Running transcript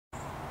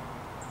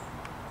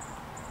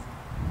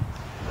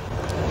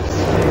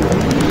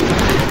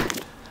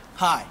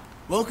Hi,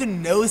 welcome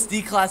to Noah's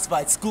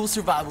Declassified School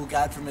Survival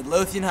Guide from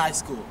Midlothian High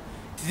School.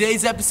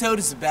 Today's episode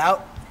is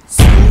about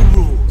school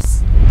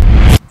rules.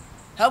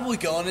 How about we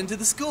go on into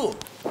the school?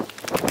 Come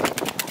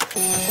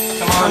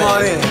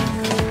on in.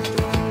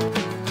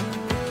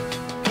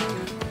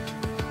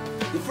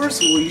 The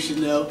first rule you should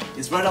know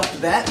is right off the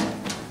bat,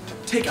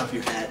 take off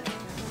your hat.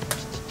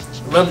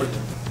 Remember,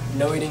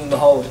 no eating in the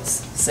hallways.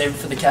 Save it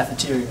for the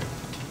cafeteria.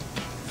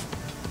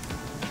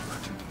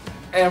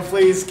 And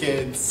please,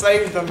 kids,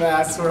 save the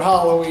masks for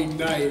Halloween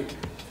night.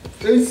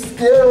 They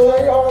scare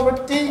away all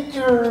the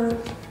teachers.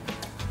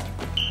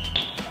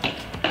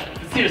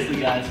 But seriously,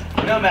 guys,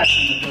 no masks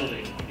in the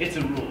building. It's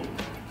a rule.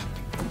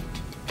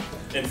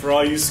 And for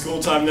all you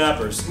school-time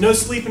nappers, no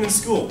sleeping in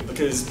school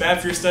because it's bad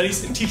for your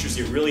studies and teachers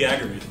get really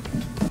aggravated.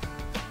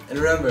 And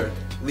remember,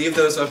 leave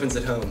those weapons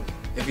at home.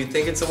 If you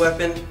think it's a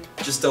weapon,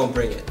 just don't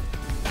bring it.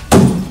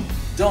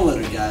 Don't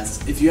litter, guys.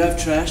 If you have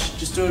trash,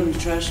 just throw it in the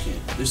trash can.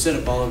 They're set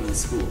up all over the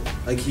school.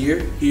 Like here,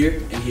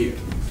 here, and here.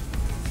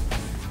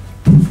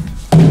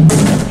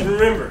 And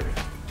remember,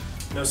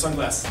 no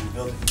sunglasses in the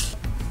building.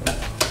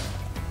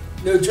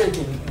 No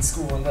drinking in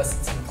school unless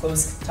it's in a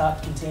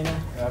closed-top container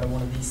or out of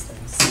one of these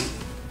things.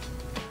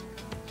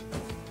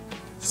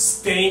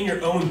 Stay in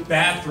your own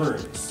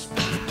bathrooms.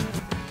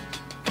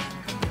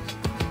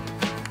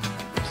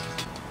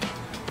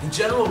 The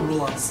general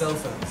rule on cell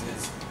phones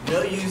is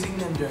no using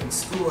them during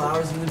school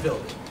hours in the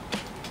building.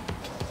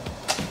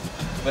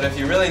 But if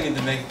you really need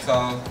to make a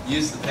call,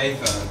 use the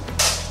payphone.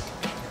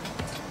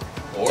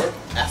 Or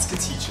ask a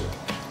teacher.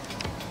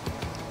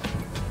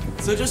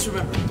 So just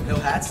remember, no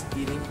hats,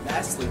 eating,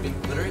 masks, sleeping,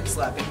 littering,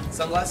 slapping,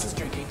 sunglasses,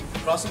 drinking,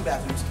 crossing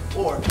bathrooms,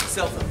 or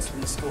cell phones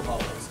in the school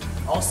hallways.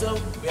 Also,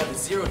 we have a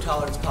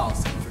zero-tolerance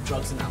policy for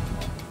drugs and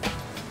alcohol.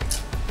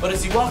 But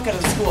as you walk out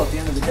of the school at the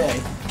end of the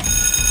day,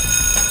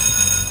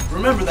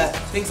 remember that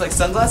things like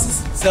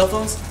sunglasses, cell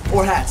phones,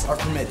 or hats are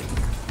permitted.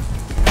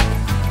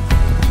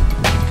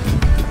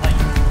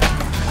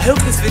 I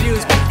hope this video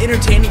has been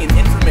entertaining and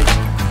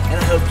informational, and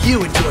I hope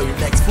you enjoy your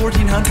next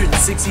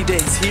 1,460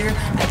 days here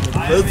at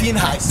Midlothian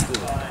High School.